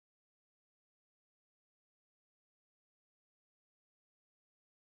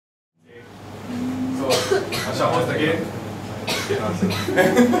Short once again.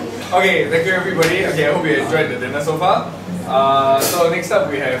 Okay, thank you everybody. Okay, I hope you enjoyed the dinner so far. So next up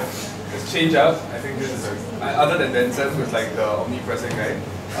we have let's change up. I think this is other than Denson, who's like the omnipresent guy.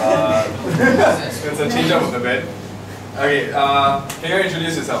 It's a change up of the band. Okay, can you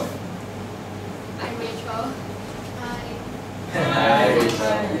introduce yourself? I'm Rachel. Hi. Hi,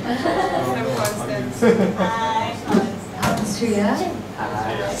 Rachel. I'm Constance. Hi, I'm Sriya.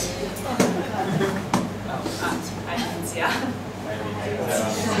 Hi.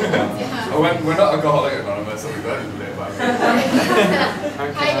 We're not Alcoholic Anonymous, so we don't have to do that. But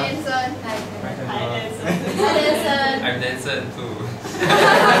Hi, Denson. Hi, Denson. Hi, Denson. I'm Denson too.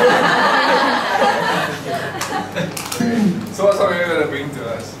 So what song are you going to bring to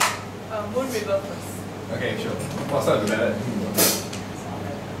us? Moon River first. Okay, sure. What's up with that?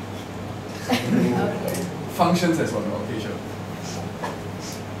 Functions as well. Okay, sure.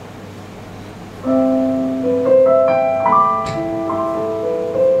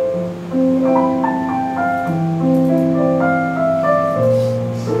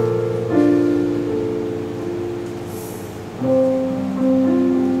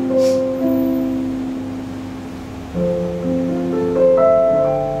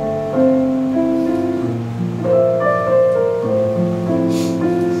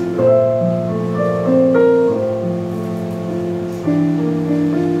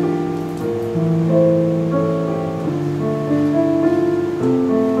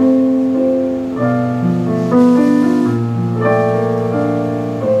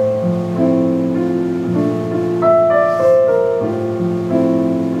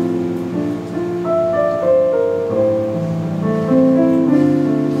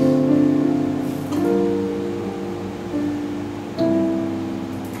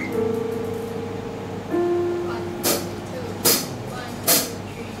 One, two, 1,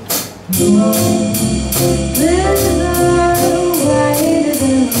 2, 3.